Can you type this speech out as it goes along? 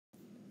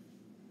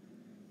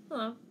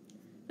Hello.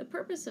 The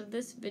purpose of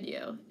this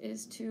video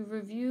is to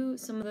review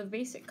some of the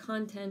basic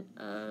content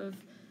of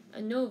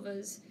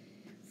ANOVAs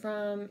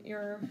from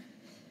your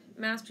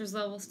master's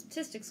level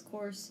statistics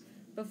course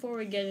before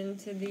we get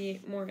into the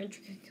more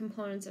intricate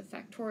components of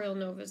factorial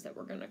ANOVAs that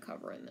we're going to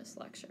cover in this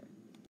lecture.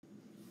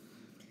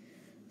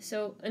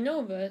 So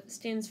ANOVA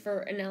stands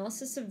for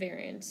analysis of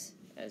variance.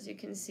 As you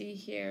can see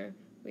here,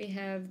 we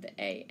have the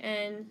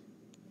AN,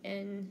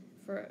 N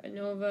for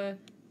ANOVA,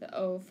 the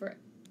O for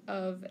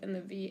of, and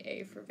the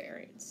VA for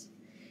variance.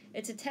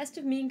 It's a test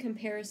of mean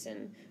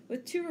comparison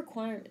with two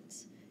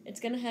requirements. It's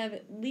going to have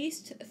at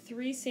least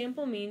 3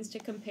 sample means to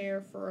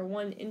compare for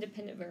one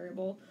independent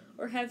variable,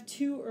 or have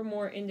 2 or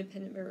more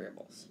independent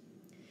variables.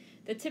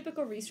 The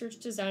typical research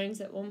designs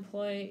that will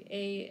employ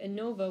a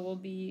ANOVA will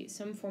be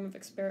some form of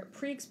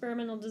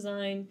pre-experimental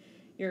design,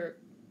 your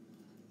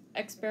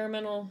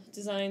experimental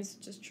designs,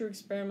 just true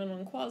experimental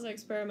and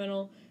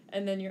quasi-experimental,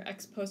 and then your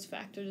ex post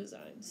facto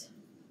designs.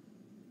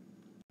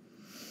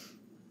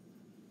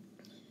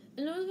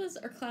 ANOVAs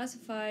are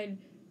classified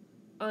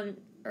on,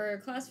 or a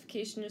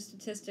classification of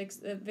statistics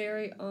that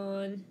vary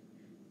on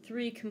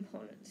 3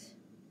 components.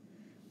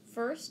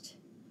 First,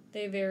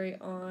 they vary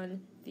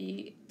on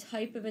the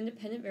type of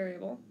independent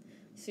variable.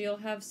 So you'll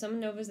have some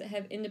ANOVAs that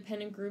have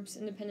independent groups,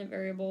 independent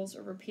variables,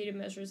 or repeated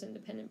measures,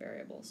 independent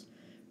variables.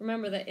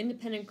 Remember that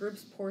independent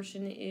groups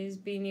portion is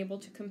being able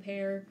to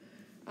compare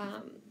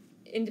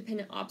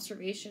independent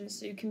observations,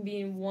 so you can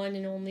be in one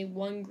and only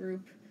one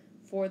group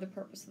for the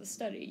purpose of the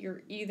study.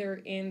 You're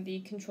either in the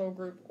control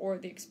group or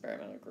the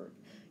experimental group.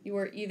 You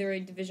are either a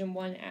Division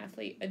I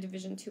athlete, a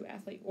Division II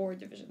athlete, or a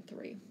Division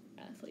III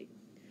athlete.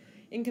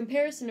 In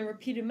comparison, a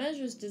repeated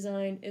measures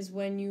design is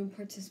when you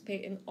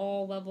participate in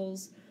all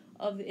levels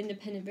of the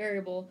independent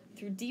variable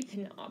through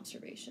dependent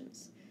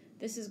observations.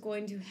 This is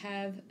going to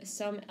have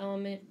some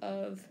element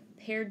of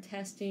paired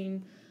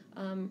testing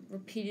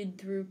repeated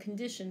through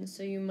conditions,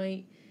 so you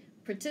might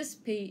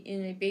participate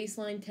in a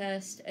baseline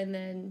test, and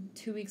then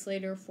 2 weeks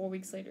later, 4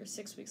 weeks later,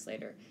 6 weeks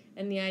later,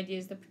 and the idea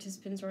is the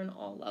participants are in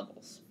all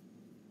levels.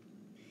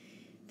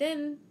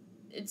 Then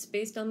it's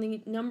based on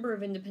the number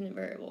of independent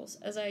variables.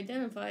 As I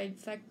identified,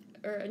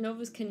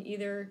 ANOVAs can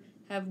either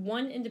have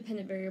one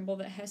independent variable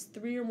that has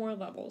 3 or more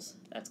levels,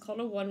 that's called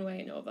a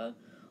one-way ANOVA,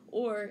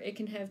 or it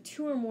can have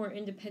 2 or more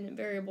independent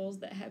variables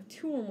that have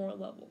 2 or more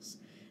levels,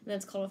 and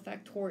that's called a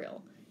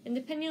factorial. And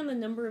depending on the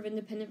number of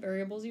independent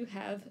variables you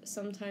have,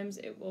 sometimes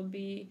it will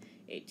be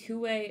a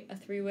 2-way, a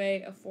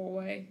 3-way, a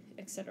 4-way,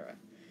 etc.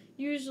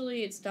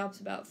 Usually it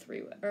stops about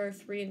 3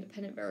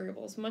 independent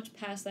variables. Much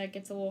past that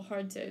gets a little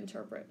hard to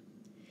interpret.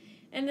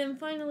 And then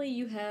finally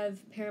you have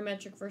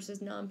parametric versus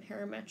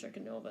non-parametric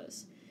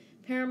ANOVAs.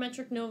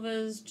 Parametric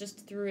ANOVAs,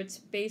 just through its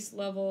base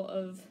level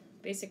of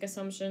basic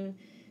assumption,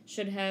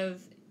 should have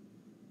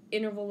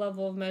interval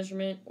level of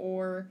measurement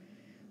or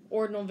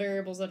ordinal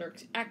variables that are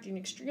acting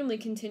extremely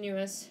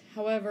continuous.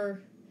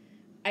 However,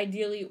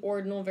 ideally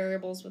ordinal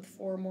variables with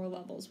 4 or more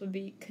levels would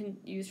be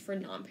used for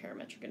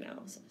non-parametric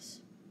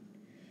analysis.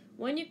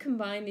 When you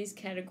combine these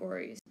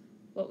categories,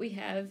 what we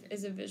have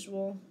is a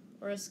visual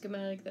or a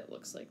schematic that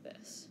looks like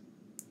this.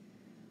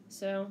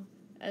 So,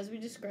 as we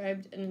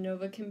described, an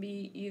ANOVA can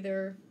be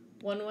either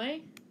one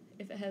way,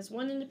 if it has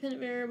one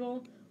independent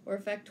variable, or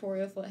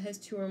factorial if it has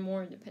 2 or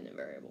more independent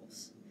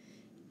variables.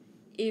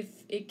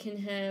 If it can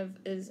have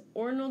as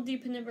ordinal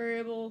dependent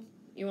variable,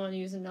 you want to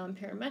use a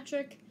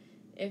non-parametric.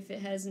 If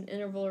it has an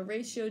interval or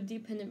ratio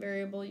dependent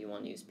variable, you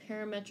want to use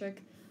parametric.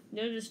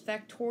 Notice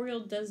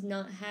factorial does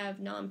not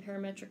have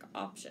non-parametric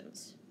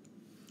options.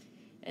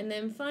 And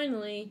then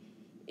finally,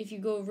 if you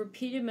go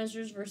repeated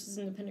measures versus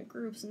independent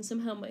groups, and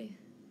somehow my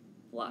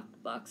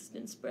blocked box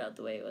didn't spread out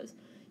the way it was,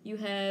 you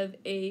have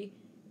a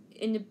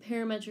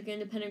parametric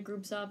independent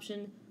groups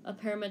option, a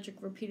parametric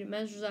repeated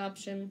measures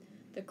option.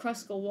 The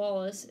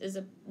Kruskal-Wallis is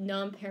a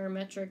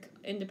non-parametric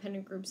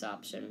independent groups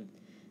option.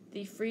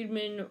 The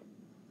Friedman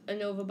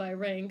ANOVA by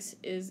ranks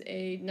is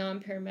a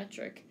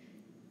non-parametric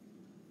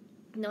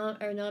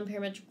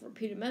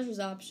repeated measures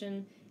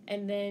option.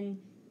 And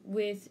then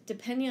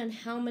depending on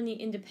how many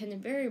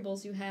independent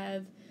variables you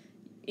have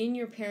in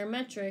your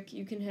parametric,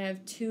 you can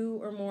have 2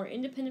 or more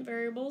independent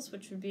variables,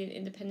 which would be an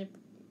independent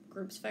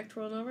groups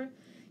factorial ANOVA.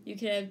 You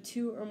could have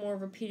 2 or more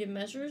repeated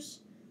measures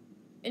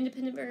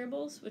independent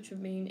variables, which would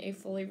mean a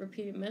fully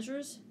repeated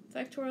measures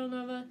factorial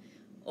ANOVA,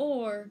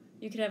 or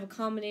you could have a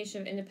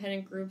combination of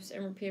independent groups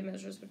and repeated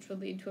measures, which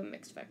would lead to a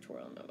mixed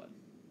factorial ANOVA.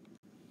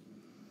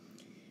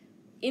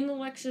 In the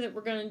lecture that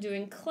we're going to do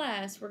in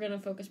class, we're going to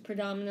focus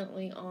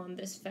predominantly on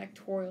this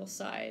factorial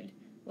side,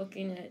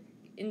 looking at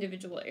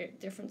individual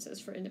differences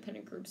for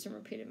independent groups and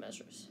repeated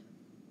measures.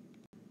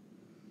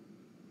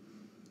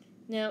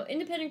 Now,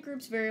 independent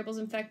groups, variables,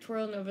 and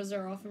factorial ANOVAs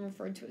are often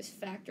referred to as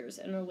factors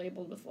and are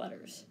labeled with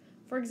letters.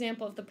 For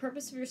example, if the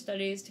purpose of your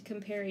study is to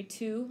compare a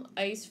 2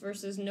 ice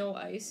versus no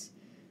ice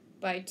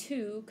by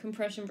 2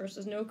 compression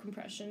versus no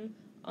compression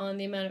on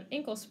the amount of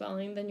ankle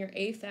swelling, then your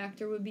A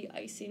factor would be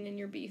icing and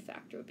your B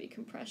factor would be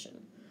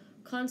compression.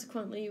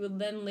 Consequently, you would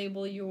then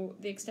label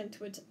the extent to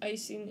which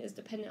icing is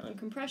dependent on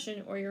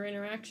compression or your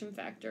interaction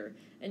factor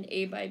an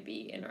A by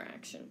B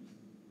interaction.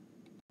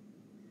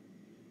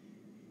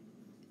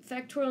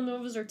 Factorial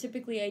ANOVAs are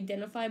typically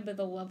identified by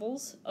the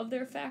levels of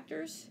their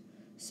factors.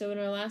 So in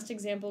our last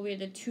example, we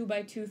had a 2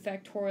 by 2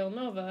 factorial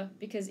ANOVA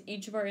because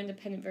each of our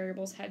independent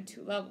variables had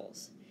 2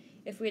 levels.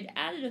 If we had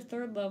added a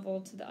third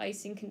level to the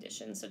icing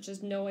conditions, such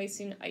as no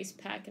icing, ice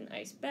pack, and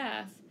ice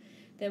bath,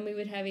 then we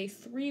would have a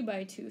 3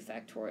 by 2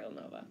 factorial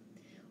ANOVA.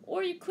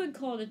 Or you could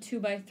call it a 2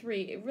 by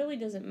 3. It really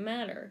doesn't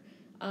matter.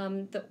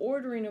 The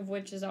ordering of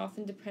which is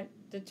often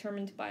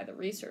determined by the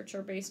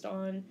researcher based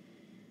on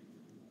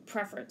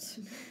preference,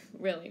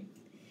 really.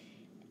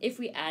 If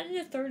we added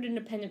a third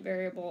independent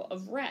variable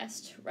of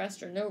rest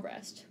or no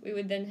rest, we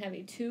would then have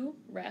a 2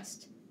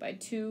 rest by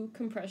 2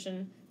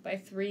 compression by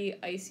 3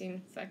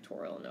 icing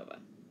factorial ANOVA.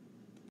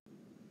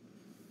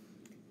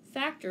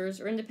 Factors,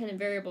 or independent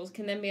variables,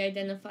 can then be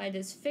identified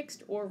as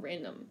fixed or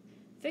random.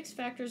 Fixed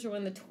factors are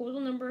when the total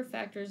number of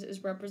factors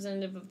is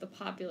representative of the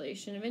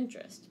population of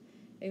interest.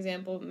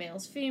 Example,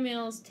 males,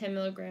 females, 10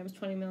 milligrams,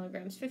 20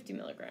 milligrams, 50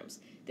 milligrams.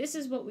 This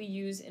is what we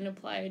use in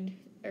applied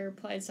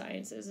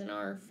sciences in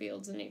our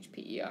fields in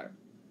HPER.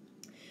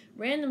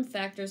 Random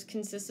factors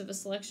consist of a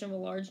selection of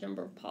a large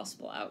number of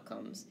possible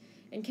outcomes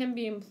and can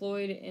be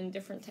employed in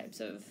different types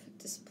of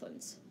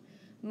disciplines.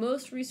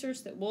 Most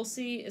research that we'll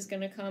see is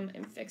going to come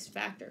in fixed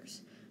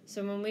factors.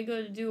 So when we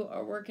go to do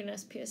our work in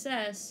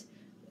SPSS,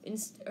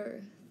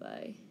 if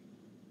I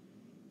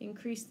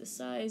increase the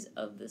size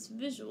of this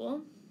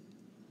visual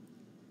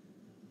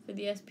for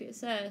the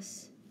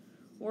SPSS,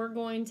 we're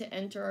going to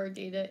enter our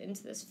data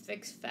into this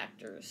fixed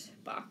factors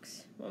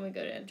box when we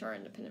go to enter our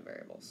independent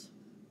variables.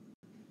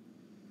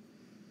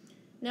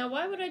 Now,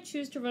 why would I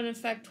choose to run a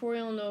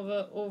factorial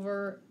ANOVA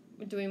over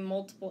doing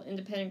multiple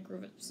independent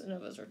groups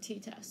ANOVAs or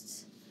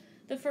t-tests?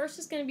 The first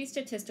is going to be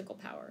statistical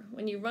power.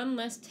 When you run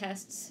less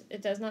tests,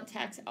 it does not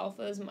tax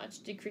alpha as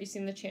much,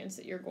 decreasing the chance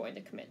that you're going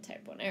to commit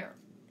type 1 error.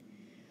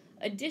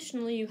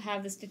 Additionally, you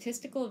have the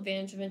statistical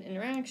advantage of an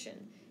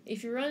interaction.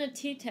 If you run a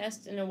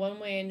t-test in a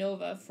one-way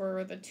ANOVA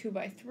for the 2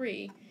 by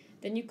 3,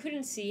 then you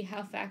couldn't see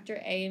how factor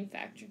A and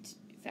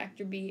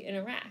factor B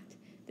interact.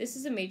 This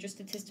is a major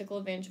statistical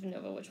advantage of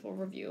ANOVA, which we'll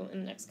review in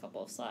the next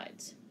couple of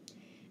slides.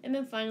 And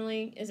then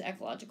finally is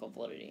ecological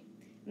validity.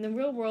 In the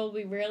real world,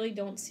 we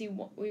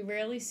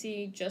rarely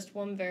see just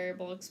one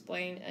variable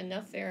explain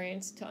enough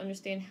variance to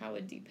understand how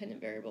a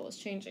dependent variable is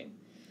changing.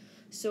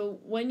 So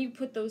when you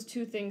put those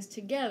two things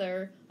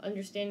together,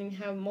 understanding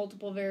how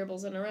multiple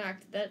variables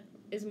interact, that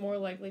is more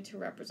likely to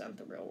represent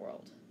the real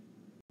world.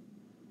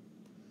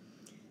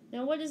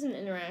 Now, what is an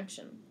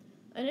interaction?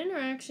 An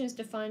interaction is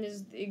defined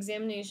as the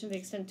examination of the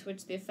extent to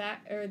which the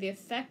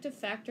effect of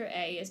factor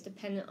A is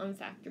dependent on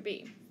factor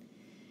B.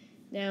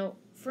 Now,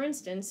 for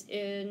instance,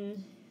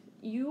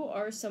 you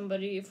are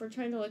somebody, if we're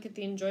trying to look at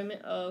the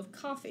enjoyment of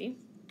coffee,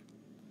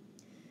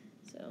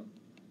 so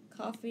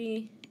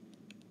coffee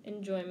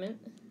enjoyment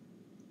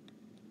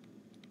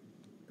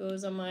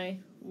goes on my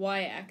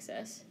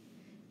y-axis,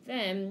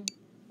 then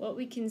what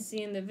we can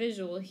see in the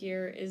visual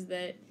here is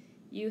that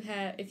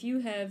if you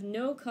have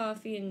no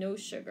coffee and no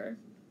sugar,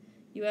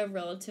 you have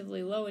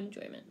relatively low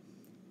enjoyment.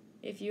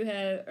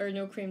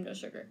 No cream, no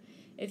sugar.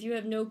 If you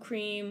have no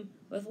cream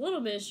with a little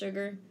bit of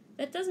sugar,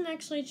 that doesn't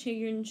actually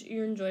change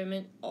your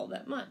enjoyment all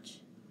that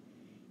much.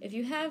 If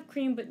you have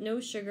cream but no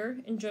sugar,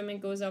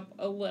 enjoyment goes up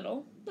a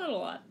little, not a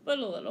lot, but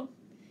a little.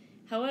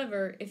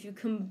 However, if you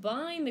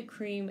combine the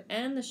cream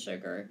and the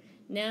sugar,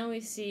 now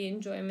we see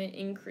enjoyment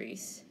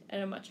increase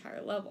at a much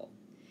higher level.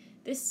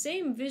 This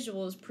same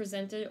visual is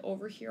presented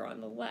over here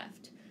on the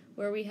left,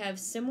 where we have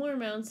similar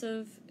amounts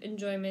of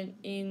enjoyment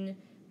in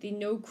the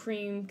no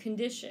cream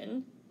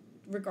condition,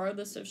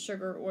 regardless of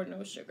sugar or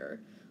no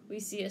sugar. We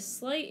see a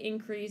slight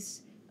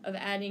increase of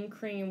adding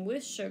cream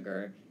with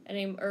sugar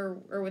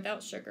or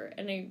without sugar,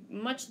 and a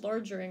much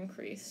larger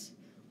increase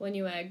when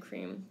you add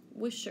cream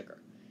with sugar.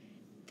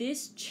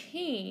 This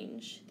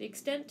change, the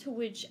extent to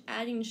which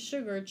adding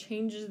sugar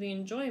changes the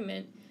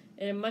enjoyment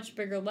at a much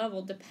bigger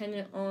level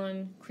dependent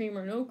on cream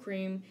or no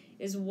cream,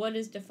 is what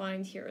is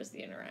defined here as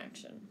the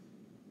interaction.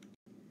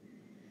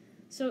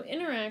 So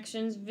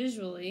interactions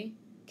visually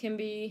can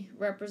be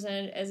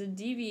represented as a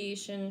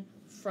deviation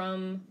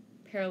from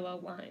parallel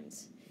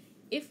lines.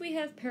 If we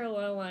have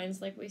parallel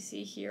lines like we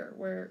see here,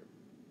 where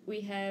we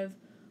have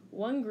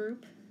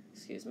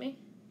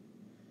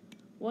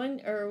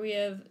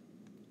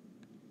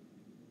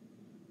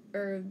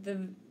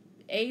the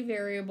A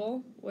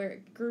variable, where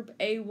group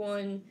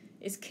A1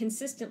 is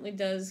consistently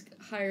does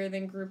higher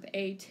than group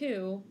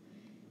A2,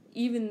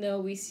 even though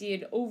we see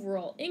an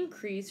overall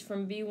increase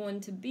from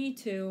B1 to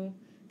B2,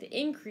 the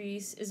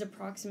increase is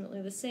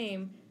approximately the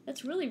same.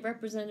 That's really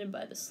represented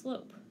by the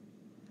slope.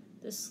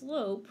 The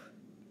slope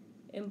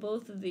in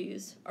both of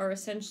these are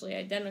essentially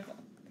identical.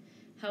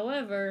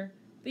 However,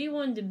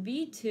 B1 to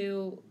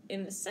B2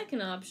 in the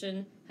second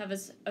option have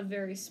a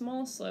very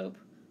small slope,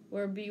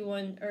 where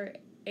B1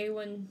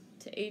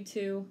 to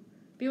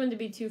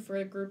B2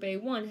 for group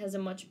A1 has a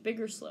much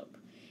bigger slope.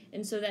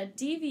 And so that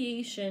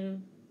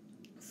deviation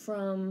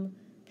from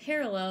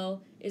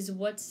parallel is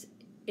what's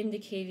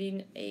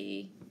indicating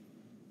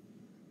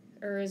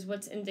is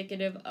what's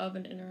indicative of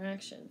an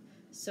interaction.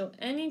 So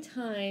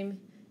anytime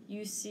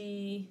you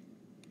see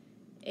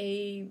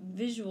a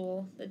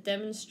visual that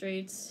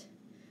demonstrates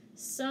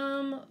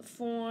some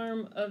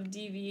form of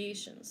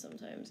deviation,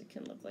 sometimes it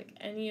can look like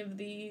any of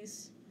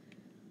these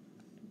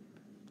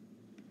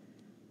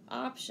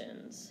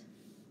options,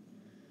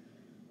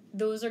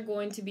 those are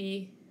going to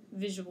be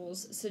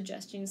visuals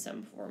suggesting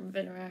some form of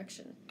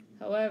interaction.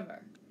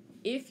 However,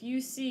 if you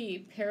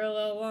see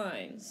parallel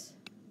lines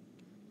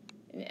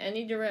in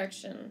any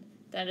direction,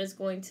 that is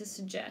going to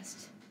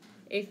suggest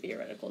a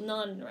theoretical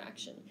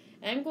non-interaction.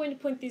 And I'm going to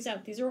point these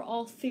out. These are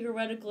all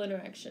theoretical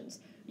interactions.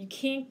 You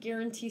can't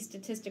guarantee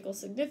statistical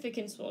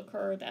significance will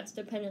occur. That's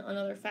dependent on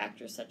other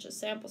factors such as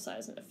sample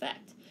size and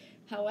effect.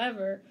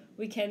 However,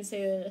 we can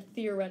say that a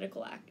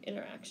theoretical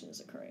interaction is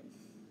occurring.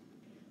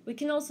 We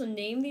can also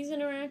name these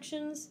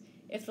interactions.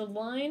 If the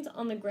lines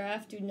on the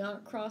graph do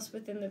not cross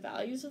within the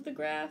values of the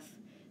graph,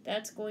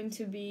 that's going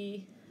to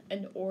be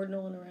an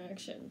ordinal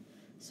interaction.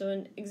 So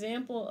an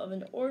example of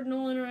an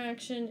ordinal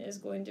interaction is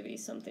going to be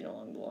something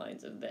along the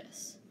lines of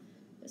this.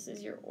 This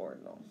is your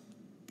ordinal.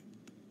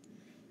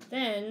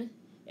 Then,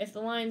 if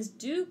the lines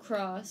do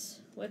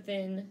cross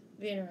within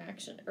the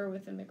interaction, or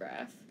within the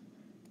graph,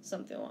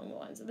 something along the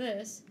lines of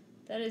this,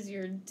 that is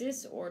your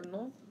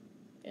disordinal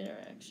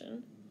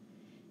interaction.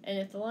 And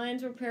if the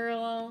lines were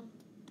parallel,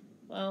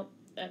 well,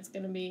 that's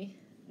going to be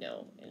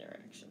no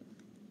interaction.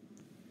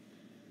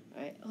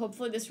 Alright,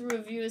 hopefully this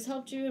review has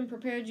helped you and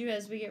prepared you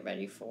as we get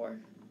ready for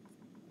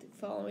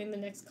following the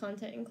next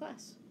content in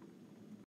class.